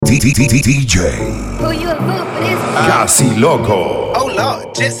DJ Kazzyloko. Oh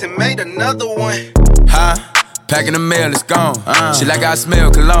Lord, Jesse made another one. Huh? Packing the mail, it's gone. She like I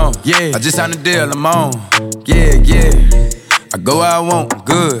smell cologne. Yeah, I just signed the deal, I'm on. Yeah. I go where I want,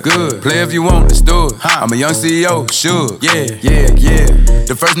 good. Play if you want, let's do it. I'm a young CEO, sure. Yeah.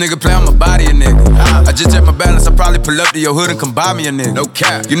 The first nigga play, I'ma body a nigga. I just check my balance, I probably pull up to your hood and come buy me a nigga. No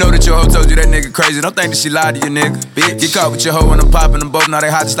cap. You know that your hoe told you that nigga crazy. Don't think that she lied to you, nigga. Bitch, get caught with your hoe when I'm popping them both. Now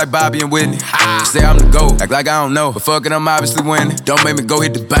they hot just like Bobby and Whitney. Say I'm the GOAT, act like I don't know. But fuck it, I'm obviously winning. Don't make me go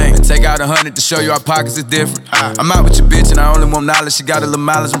hit the bank and take out 100 to show you our pockets is different. I'm out with your bitch and I only want knowledge. She got a little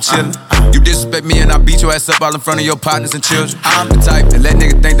mileage, I'm chillin'. You disrespect me and I beat your ass up all in front of your partners and children. I'm the type that let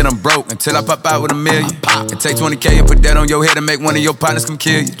nigga think that I'm broke until I pop out with $1 million. And take 20K and put that on your head and make one of your partners come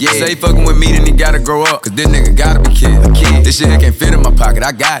kill you. Yeah. Say fucking with me, then he gotta grow up, cause this nigga gotta be killed. This shit here can't fit in my pocket,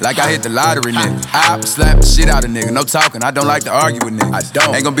 I got it, like I hit the lottery, nigga. I slap the shit out of nigga, no talking, I don't like to argue with niggas. I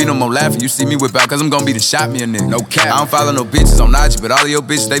don't. Ain't gonna be no more laughing, you see me whip out, cause I'm gonna be the shot me a nigga. No cap. I don't follow no bitches on IG, but all of your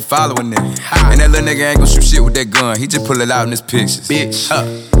bitches, they following nigga. And that little nigga ain't gon' shoot shit with that gun, he just pull it out in his pictures. Bitch.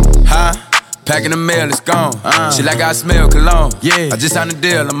 Huh? Packing the mail, it's gone. She like I smell cologne. Yeah, I just signed the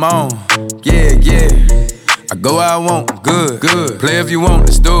deal, I'm on. Yeah. I go where I want, good. Play if you want,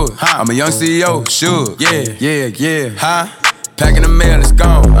 let's do it. I'm a young CEO, sure. Yeah. Huh? Packing the mail, it's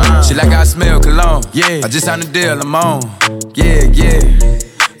gone. She like I smell cologne. Yeah, I just signed the deal, I'm on. Yeah.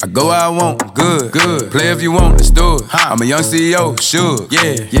 I go where I want, good. Play if you want, let's do it. I'm a young CEO, sure.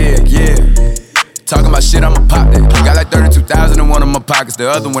 Yeah. Talking about shit, I'ma pop that. Got like 32,000 in one of my pockets. The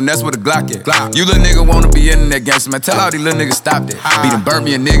other one, that's where the Glock at. You little nigga wanna be in that gangster, man. Tell all these little niggas stop that. Beat and burn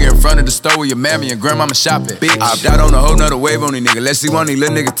me a nigga in front of the store where your mammy and grandmama shop at. Bitch, I opt out on a whole nother wave on these niggas. Let's see one of these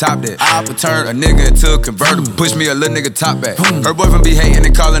little niggas top that. I turn a nigga into a convertible. Push me a little nigga top back. Her boyfriend be hating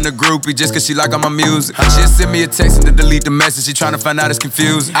and calling a groupie just cause she like all my music. She'll send me a text and to delete the message. She tryna find out it's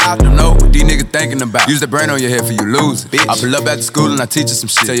confusing. I don't know what these niggas thinking about. Use the brain on your head for you lose it. I pull up after school and I teach her some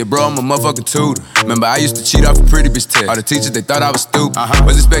shit. Tell your bro I'm a motherfucking tutor. Remember I used to cheat off a pretty bitch test. All the teachers, they thought I was stupid.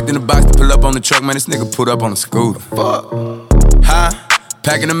 Was expecting the box to pull up on the truck, man, this nigga pulled up on a scooter. Fuck. Huh?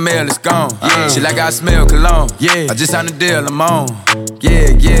 Packing the mail, it's gone. She like I smell cologne. Yeah, I just signed the deal, I'm on. Yeah.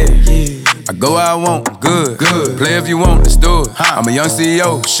 I go where I want, good. Play if you want, let's do it. I'm a young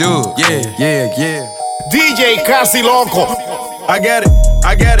CEO, sure. Yeah. DJ Kazzyloko. I got it.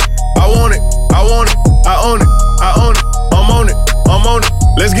 I want it. I own it. I'm on it.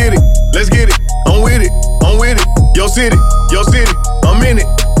 Let's get it. I'm with it. Your city. I'm in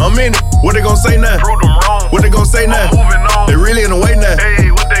it. What they gon' say now? Prove them wrong. What they gon' say now? I'm moving on. They really in the way now. Hey,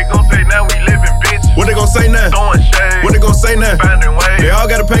 what they gon' say now? We living, bitch. What they gon' say now? Throwing shade. What they gon' say now? Finding ways. They all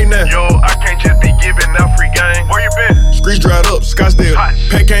gotta pay now. Yo, I can't just be giving out free game. Where you been? Streets dried up, Scottsdale.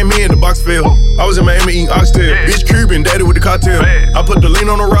 Pack came in, the box fell. I was in Miami eating oxtail. Yeah. Bitch Cuban, daddy with the cocktail. Man. I put the lean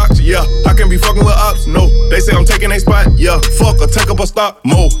on the rocks, yeah. I can't be fucking with ops, no. They say I'm taking a spot, yeah. Fuck or take up a stop,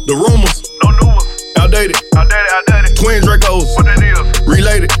 mo. The rumors, No new ones. outdated. Outdated. Twin Dracos, What that is?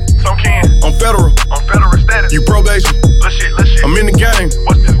 related. Some kin. I'm federal, On federal status. you probation. Let's shit. I'm in the game,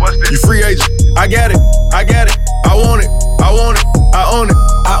 What's this? you free agent. I got it. I want it. I own it.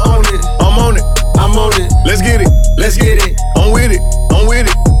 I'm on it. Let's get it. I'm with it.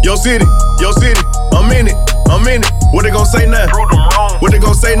 Your city. I'm in it. What they gon' say now? Prove them wrong. What they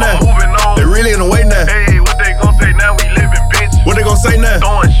gon' say now? I'm moving on. They really in the way now. Hey, what they gon' say now? We living, bitch. What they gon' say now?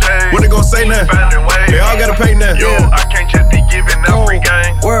 Throwing shade. What they gon' say now? Finding ways. They all gotta pay now. Yo, I can't just be giving out free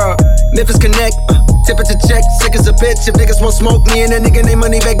game. World, Memphis Connect, temperature check, sick as a bitch. If niggas won't smoke me and that nigga name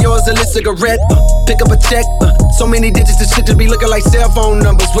money back, yours a lit cigarette. Pick up a check, so many digits, this shit to be looking like cell phone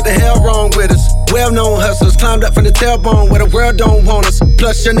numbers. What the hell wrong with us? Well-known hustlers climbed up from the tailbone where the world don't want us.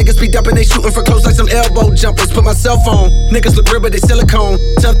 Plus your niggas be dumping, they shooting for close like some elbow jumpers. Put my cell phone, niggas look real but they silicone.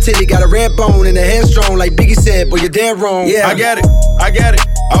 Tough titty, got a red bone and a headstrong. Like Biggie said, boy, you're dead wrong. Yeah, I got it.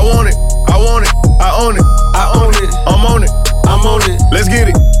 I want it. I own it. I'm on it. Let's get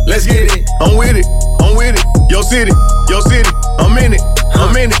it. I'm with it. Your city. I'm in it.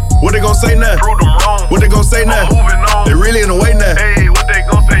 What they gon' say now? Prove them wrong. What they gon' say now? I'm moving on. They really in the way now. Hey, what they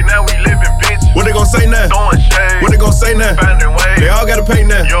gon' say now? We living, bitch. What they gon' say now? Throwing shade. What they gon' say now? Finding ways. They all gotta pay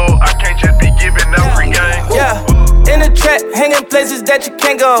now. Yo, I can't just be giving out free game. Yeah, in the trap, hanging places that you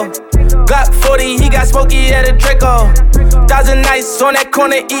can't go. Glock 40, he got smoky at a Draco. 1,000 nights on that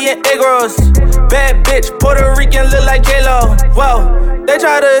corner eating egg rolls. Bad bitch, Puerto Rican, look like J-Lo. Whoa, they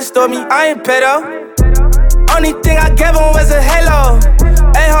try to extort me, I ain't pedo. Only thing I gave him was a halo.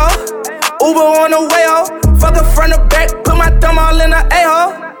 Hey ho, Uber on the way ho. Fuck her front or back, put my thumb all in the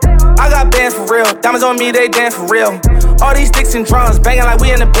A-hole. I got bands for real, diamonds on me, they dance for real. All these sticks and drums, banging like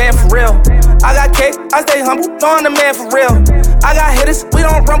we in the band for real. I got cake, I stay humble, knowing the man for real. I got hitters, we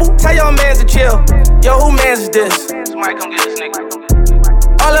don't rumble, tell your mans to chill. Yo, who mans is this? Somebody come get this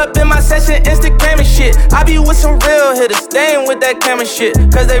nigga. All up in my session, Instagram and shit. I be with some real hitters, they ain't with that camera shit.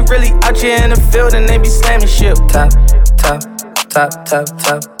 Cause they really out here in the field and they be slamming shit. Top, top, top, top,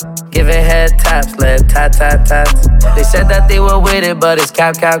 top. Giving head taps, left tap, tap, taps. They said that they were with it, but it's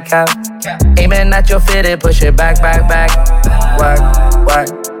cap, cap, cap. Aiming at your fitted, push it back, back, back. Whack, whack,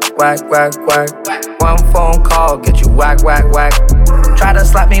 whack, whack, whack. One phone call, get you whack, whack, whack. Try to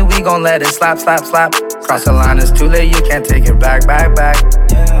slap me, we gon' let it slap, slap, slap. Cross the line, it's too late, you can't take it back, back, back.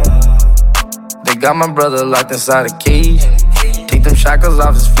 They got my brother locked inside a cage. Take them shackles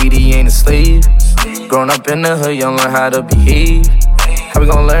off his feet, he ain't a slave. Grown up in the hood, young, learn how to behave. How we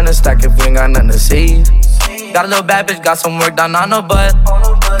gon' learn to stack if we ain't got nothing to save? Got a little bad bitch, got some work done on her butt.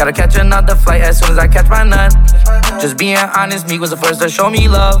 Gotta catch another flight as soon as I catch my nut. Just being honest, Meek was the first to show me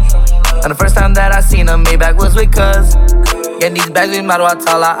love. And the first time that I seen her, Maybach was with cuz. Get these bags, we might as well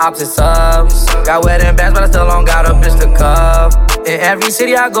tell our opposites up. Got wedding bands, but I still don't got a bitch to cuff. In every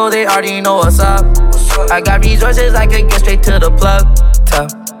city I go, they already know what's up. I got resources, I can get straight to the plug. Tap,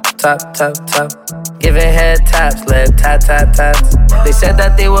 tap, tap, tap. Giving head taps, left tap, tap, taps. They said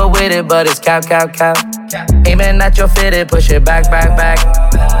that they were with it, but it's cap, cap, cap. Aiming at your fitted, push it back, back, back.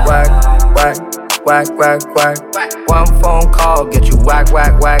 Whack, whack, whack, whack, whack. One phone call, get you whack,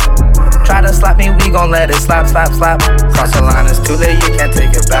 whack, whack. Try to slap me, we gon' let it slap, slap, slap. Cross the line, it's too late, you can't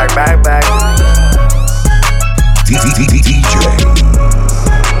take it back, back, back. DJ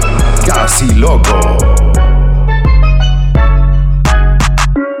Kazzyloko.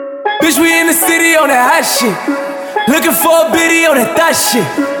 Bitch, we in the city on that hot shit. Looking for a biddy on that thot shit.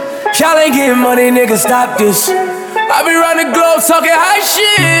 Y'all ain't getting money, nigga, stop this. I be round the globe talking high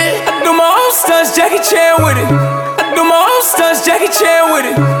shit. I do my own stunts, Jackie Chan with it. I do my own stunts, Jackie Chan with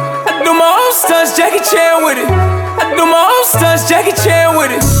it. I do my own stunts, Jackie Chan with it. I do my own stunts, Jackie Chan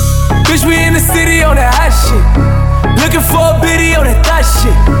with it. Bitch, we in the city on that hot shit. Looking for a biddy on that thot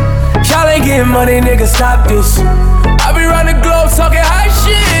shit. Y'all ain't getting money, nigga, stop this. I be round the globe talking high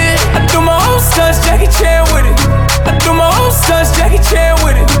shit. I do my own stunts, Jackie Chan with it. I do my own stunts, Jackie Chan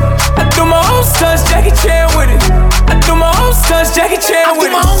with it. I do my own stunts, Jackie Chan with it. I do my own stunts, Jackie Chan with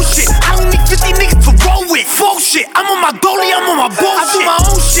it. I do my own shit. I don't need 50 niggas to roll with. Full shit. I'm on my dolly, I'm on my bullshit. I do my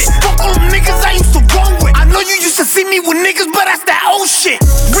own shit. Fuck all them niggas I used to roll with. I know you used to see me with niggas, but that's that old shit.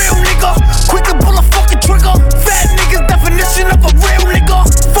 Real nigga, quick to pull a fucking trigger. Fat niggas, definition of a real nigga.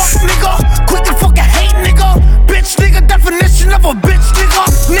 Fuck nigga, quick to fucking hate nigga. Bitch nigga, definition of a bitch nigga.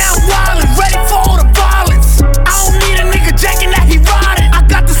 Now wildin', ready for all the violence. I don't need a nigga jacking that he riding. I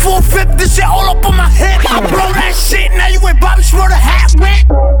got this 4-5, this shit all up on my head. I blow that shit, now you ain't Bobby Schmurder hat wet.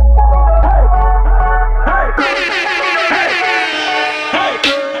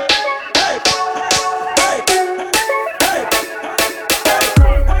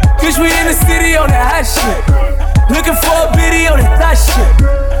 Bitch, we in the city on that hot shit. Looking for a biddy on that thot shit.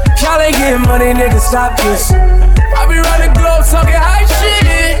 Y'all ain't getting money, nigga, stop this. I be round the globe talking high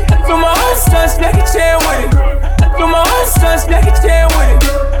shit. I do my own stunts, Jackie Chan with it. I do my own stunts, Jackie Chan with it.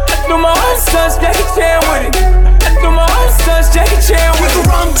 I do my own stunts, Jackie Chan with it. I do my own stunts, Jackie Chan with it.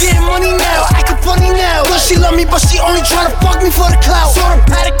 I'm getting money now, acting funny now. Well, she love me, but she only tryna fuck me for the clout. Saw the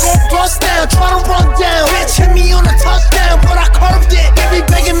paddock go bust down, tryna run down. Bitch hit me on a touchdown, but I curved it. They be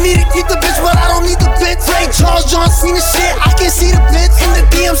begging me to keep the bitch, but I don't need the bitch. Ray Charles, John Cena shit, I can't see the bitch. In the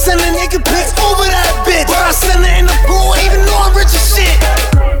DM, sending nigga pics over that bitch. But I send her in the pool, even though I'm rich as shit.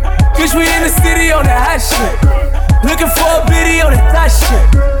 Bitch, we in the city on that hot shit. Looking for a biddy on that thot shit.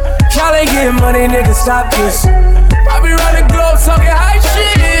 Y'all ain't getting money, nigga, stop this. I be round the globe talking high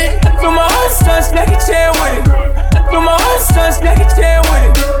shit. I do my own stunts, Jackie Chan with it. I do my own stunts, Jackie Chan with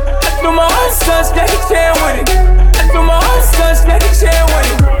it. I do my own stunts, Jackie Chan with it. I do my own stunts, Jackie Chan with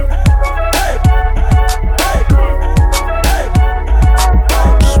it.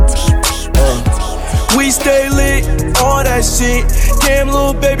 We stay lit, all that shit. Damn,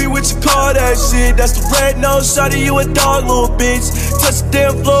 little baby, what you call that shit? That's the red nose, shawty, you a dog, little bitch. Touch the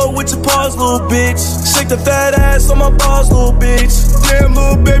damn floor with your paws, little bitch. Shake the fat ass on my balls, little bitch. Damn,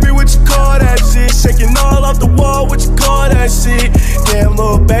 little baby, what you call that shit? Shaking all off the wall, what you call that shit? Damn,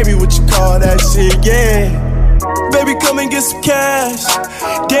 little baby, what you call that shit? Yeah. Baby, come and get some cash.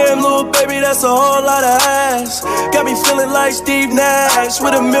 Damn, little baby, that's a whole lot of ass. Got me feeling like Steve Nash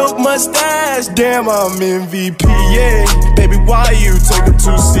with a milk mustache. Damn, I'm MVP, yeah. Baby, why you take up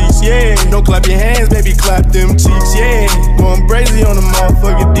 2 seats, yeah. Don't clap your hands, baby, clap them cheeks, yeah. Going crazy on the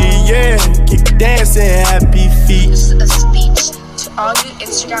motherfucking D, yeah. Keep dancing, happy feet. This is a speech to all you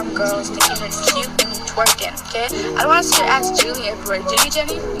Instagram girls thinking it's cute and twerking, okay? I don't want to see your ass Julie everywhere. Do you,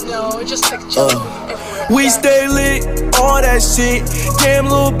 Jenny? No, just like Julie everywhere. We stay lit, all that shit. Damn,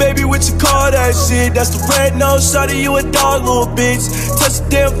 little baby, what you call that shit? That's the red nose, shawty, you a dog, little bitch. Touch the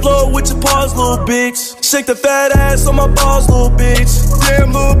damn floor with your paws, little bitch. Shake the fat ass on my balls, little bitch.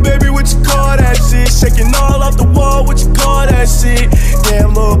 Damn, little baby, what you call that shit? Shaking all off the wall, what you call that shit?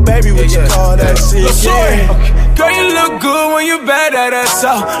 Damn, little baby, what you call that shit? Yeah. Okay. Girl, you look good when you back that ass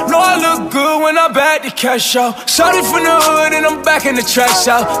out. Know I look good when I back the cash out. Shawty from the hood and I'm back in the trash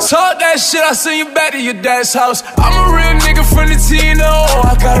out. Talk that shit, I send you back to your dad's house. I'm a real nigga from the Tino.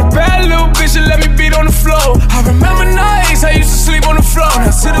 I got a bad little bitch that let me beat on the floor. I remember nights I used to sleep on the floor.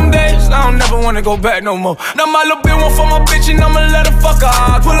 Now to them days, I don't never wanna go back no more. Now my little bitch want for my bitch and I'ma let her fuck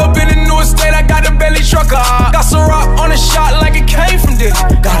her. Pull up in the new estate, I got a belly trucker. Got some rock on the shot like it came from this.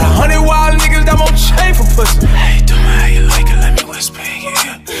 Got 100 wild niggas that won't chain for pussy. Hey, tell me how you like it, let me whisper in your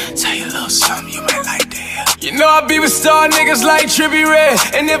ear. Tell you a little something you might like to hear. You know I be with star niggas like Trippie Red.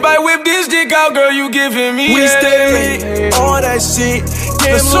 And if I whip this dick out, girl, you giving me we stay lit, all that shit.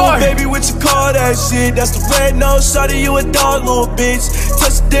 Damn, little baby, what you call that shit? That's the red nose, shawty, you a dog, little bitch.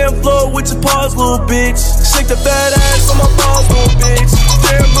 Touch the damn floor with your paws, little bitch. Shake the fat ass on my balls, little bitch.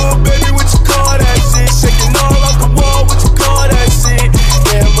 Damn, little baby, what you call that shit? Shaking all off the wall, what you call that shit?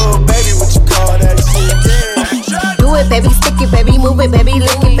 Damn, little baby, what you call that shit? Yeah. Do it, baby, stick it, baby, move it, baby,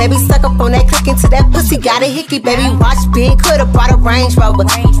 lick it, baby, suck up on that click into that pussy, got a hickey, baby, watch big, could've brought a Range Rover.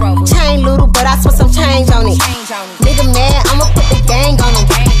 Chain little, but I spent some change on it. Nigga mad, I'ma put the gang on him.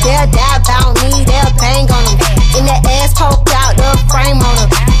 They'll die about me, they'll bang on him. In that ass poked out, the frame on him.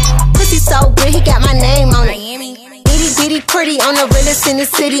 Pussy so good, he got my name on it. Itty bitty pretty, on the realest in the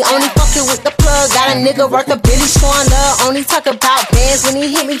city. Only fucking with the plug, got a nigga worth a billy, showing love. Only talk about bands when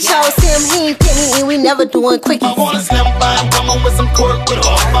he hit me, chose him, he ain't pick me, and we never doing quickies. I want a slim fine woman with some twerk with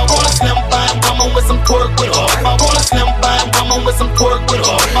her. I want a slim fine woman with some twerk with her. I want a slim fine woman with some twerk with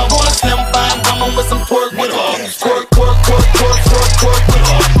her. I want a slim fine woman with some twerk with her. Twerk, twerk, twerk, twerk, twerk, twerk with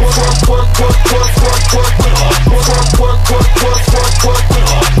her. Twerk, twerk, twerk, twerk, twerk, twerk with her. Twerk, twerk, twerk, twerk, twerk, twerk with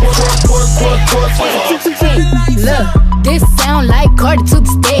her. Twerk, twerk, twerk, twerk with her. Look, this sound like Cardi to the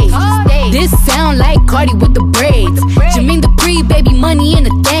stage. This sound like Cardi with the braids. Jermaine the pre, baby, money in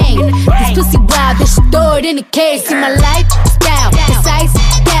the thing. This pussy wild, bitch, throw it in the cage. See my lifestyle, precise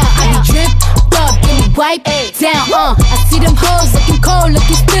down. I be dripped up, give me wipe down. I see them hoes looking cold,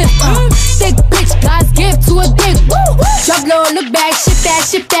 looking stiff. Thick bitch, God's gift to a dick. Drop low, look back, shit that,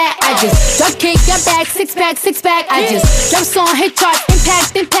 shit that. I just drop kick, got back, six pack, six pack. I just drop song, hit charts,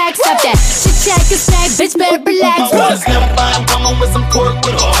 impact, impact. Stop that shit, check, it's back, bitch, better relax. I want a slim fine woman with some twerk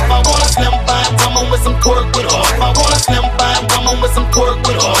with her. I want a slim fine woman with some twerk with her. I want a slim fine woman with some twerk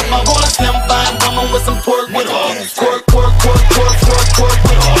with her. I want a slim fine woman with some twerk with her. Twerk, twerk, twerk, twerk, twerk, twerk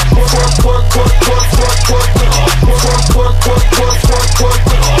with her. Twerk, twerk, twerk, twerk, twerk, twerk with her. Twerk, twerk, twerk, twerk, twerk, twerk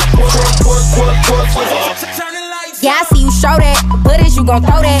with her. Twerk, twerk, twerk, twerk with her. Yeah, I see you show that, but is you gon'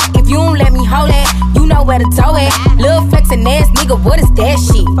 throw that? If you don't let me hold that, you know where to toe it. Lil' flexin' ass nigga, what is that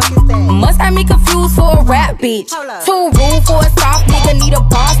shit? Must have me confused for a rap bitch. Too rude for a soft nigga, need a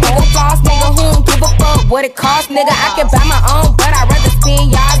boss nigga, floss nigga. Who don't give a fuck what it costs, nigga? I can buy my own, but I'd rather spend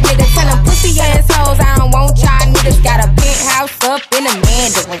y'all's nigga. Tell them pussy assholes I don't want y'all niggas. Got a penthouse up in the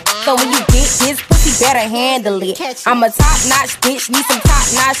Mandarin, so when you get this pussy, better handle it. I'm a top-notch bitch, need some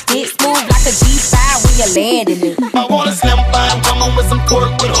top-notch dick. Smooth like a G5 when you're landing it. I want a slim fine woman with some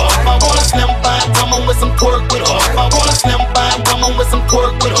twerk with her. I want a slim fine woman with some twerk with her. I want a slim fine woman with some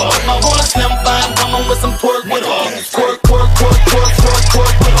twerk with her. I want a slim fine woman with some twerk with her. Twerk, twerk, twerk, twerk, twerk,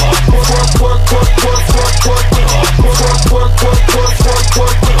 twerk with her. Twerk, twerk, twerk, twerk, twerk, twerk with her. Twerk, twerk, twerk, twerk, twerk,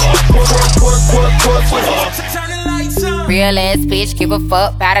 twerk with her. Twerk, twerk, twerk, twerk with her. Real ass bitch, give a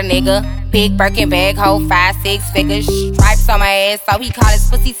fuck about a nigga. Big Birkin bag, hold 5-6 figures. Stripes on my ass, so he call his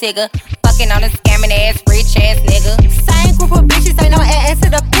pussy Tigger. Fucking on a scamming ass, rich ass nigga. Same group of bitches, ain't no ass to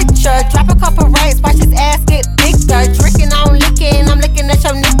the picture. Drop a couple racks, watch his ass get bigger. Drinking, I'm licking, I'm looking at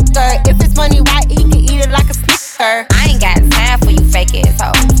your nigga. If it's money right, he can eat it like a snicker. I ain't got time for you fake ass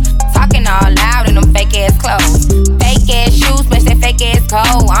hoes. Talking all loud in them fake ass clothes. Fake ass shoes, match that fake ass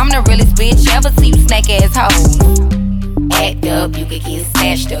coat. I'm the realest bitch ever see you snake ass hoes. Act up, you could get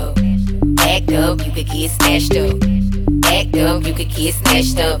snatched up. Act up, you could get snatched up. Act up, you could get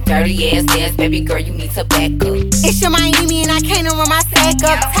snatched up. Dirty ass dance, baby girl, you need to back up. It's your Miami and I can't run my sack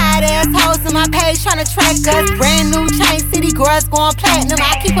up. Tired ass hoes in my page tryna track us. Brand new chain city girls going platinum.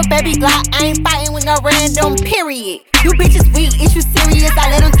 I keep a baby Glock, I ain't fighting with no random, period. You bitches weak, is you serious? I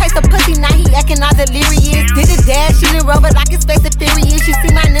let him taste the pussy, now he acting all delirious. Did a dash, in the rubber like his face is furious. You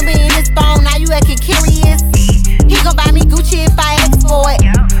see my number in his phone, now you acting curious. He gon' buy me Gucci if I ask for it.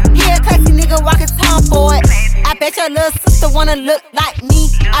 He a classy nigga walking Tom look like me.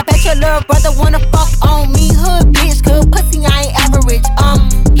 I bet your little brother wanna fuck on me. Hood bitch, good pussy, I ain't average.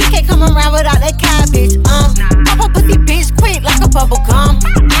 He can't come around without that cabbage. Pop a pussy bitch quick like a bubble gum.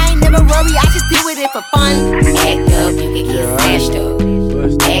 I ain't never worry, I just deal with it for fun. Act up, you can get smashed up.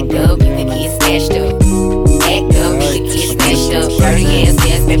 Act up, you can get smashed up. Act up, you can get smashed up. Dirty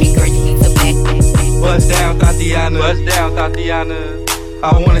ass, baby girl, you need to back. Bust down, Thotiana. Bust down, Thotiana.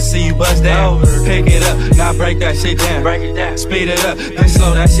 I wanna see you bust down. Pick it up, now break that shit down. Break it down, speed it up, then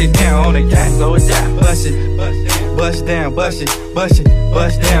slow that shit down on the gang. Slow it down, bust it, bust down, bust it, bust it,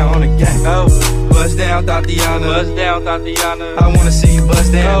 bust down on the gang. Bust down, Thotiana. Bust down, Thotiana. I wanna see you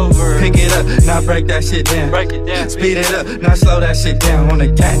bust down. Pick it up, now break that shit down. Break it down, speed it up, now slow that shit down on the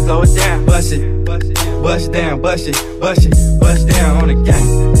gang. Slow it down, bust it, bust down, bust it, bust it, bust down on the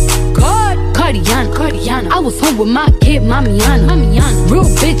gang. Cardiana. I was home with my kid, Mamiana. Real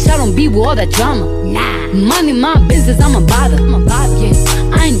bitch, I don't be with all that drama. Nah, money, my business, I'm a bother. Yeah,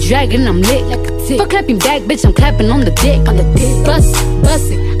 I ain't dragging, I'm lit like a tick. For clapping back, bitch, I'm clapping on the dick.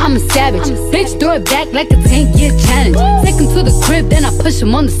 Bust it, I'm a savage. Bitch, throw it back like a 10-year challenge. Take him to the crib, then I push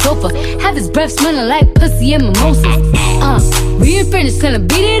him on the sofa. Have his breath smelling like pussy and mimosas. We ain't finished, gonna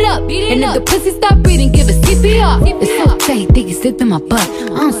beat it up. And if the pussy stop breathing, give it CPR. It's so tight, think it slipped in my butt. I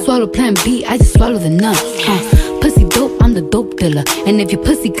don't swallow plan B, I just swallow the nut. Pussy dope, I'm the dope dealer. And if your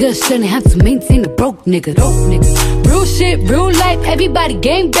pussy good, shouldn't have to maintain the broke nigga. Real shit, real life, everybody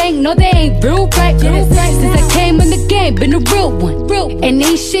gang bang. No, they ain't real right. Since I came in the game, been a real one. And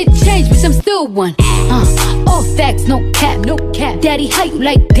ain't shit changed, bitch, I'm still one. All facts, no cap. Daddy, how you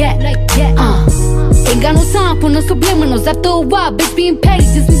like that? Ain't got no time for no subliminals. After a while, bitch, being petty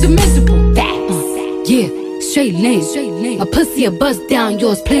just means you're miserable. Yeah, straight lane. My pussy a bust down,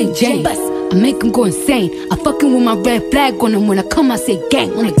 yours plain Jane. I make him go insane. I fucking with my red flag on him. When I come, I say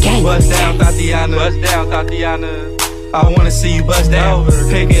gang on the gang. Bust down, Thotiana. Bust down, Thotiana. I wanna see you bust down.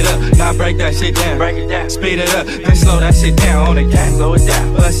 Pick it up, now break that shit down. Break it down, speed it up, then slow that shit down on the gang. Slow it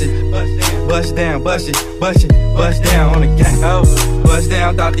down, bust it, bust down, bust it, bust it, bust down on the gang. Bust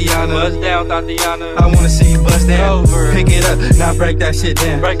down, Thotiana. Bust down, Thotiana. I wanna see you bust down. Pick it up, now break that shit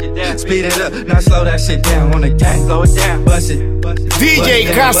down. Break it down, speed it up, now slow that shit down on the gang. Slow it down, bust it.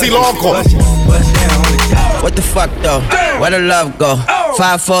 DJ Kazzyloko. What the fuck though? Where the love go?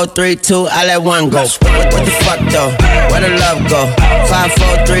 5, 4, 3, 2, I let one go. What the fuck though? Where the love go? 5,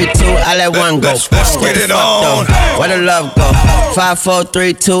 4, 3, 2, I let one go. Let's get it on. Where the love go? 5, 4,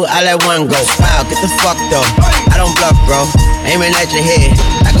 3, 2, I let one go. Wow, get the fuck though. I don't bluff, bro. Aiming at your head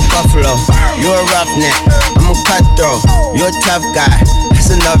like a buffalo. You a roughneck, I'm a cutthroat. You a tough guy.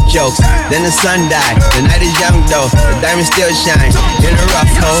 That's enough jokes. Then the sun died. The night is young though. The diamond still shine in a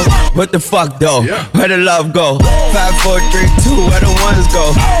rough hole. What the fuck though? Where the love go? 5, 4, 3, 2, where the ones go?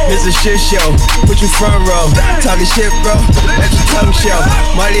 It's a shit show. Put you front row. Talking shit, bro. Let your tongue show.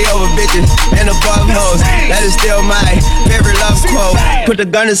 Money over bitches and above hoes. That is still my favorite love quote. Put the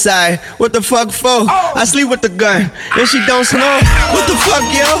gun aside. What the fuck for? I sleep with the gun and she don't snow. What the fuck,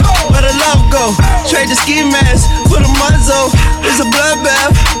 yo? Where the love go? Trade the ski mask for the muzzle. It's a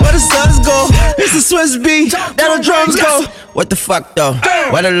bloodbath. Where the suns go? It's the Swiss beat. That the drums go. What the fuck though?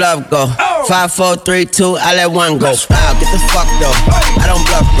 Where the love go? 5, 4, 3, 2, I let one go. Wow, get the fuck though. I don't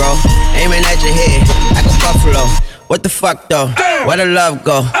bluff, bro. Aiming at your head like a buffalo. What the fuck though? Where the love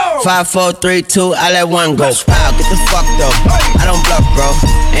go? 5, 4, 3, 2, I let one go. Wow, get the fuck though. I don't bluff, bro.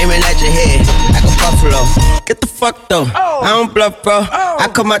 Aiming at your head like a buffalo. Get the fuck though. I don't bluff, bro. I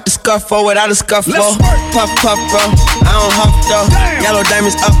come out the scuffle without a scuffle. Puff, puff, bro. I don't huff though. Yellow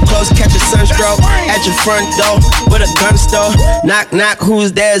diamonds up close, catch a sunstroke at your front door with a gun store. Knock, knock,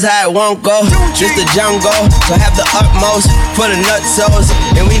 who's there's how it won't go. Just the jungle, so have the utmost for the nutsos,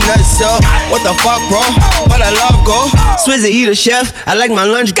 and we nuts so. What the fuck, bro? Where the love go? Swizzy eat a chef, I like my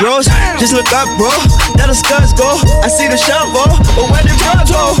lunch gross. Just look up, bro, that the scuds go. I see the shovel, but where did bro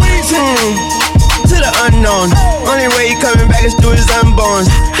go? To the unknown. Only way he coming back is through his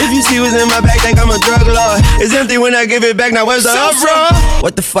unborns. If you see what's in my bag, think I'm a drug lord. It's empty when I give it back, now where's the uproar?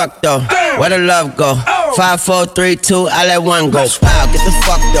 What the fuck though? Where the love go? 5, 4, 3, 2, I let one go. Wow, get the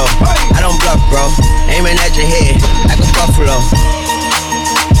fuck though. I don't bluff, bro. Aiming at your head like a buffalo.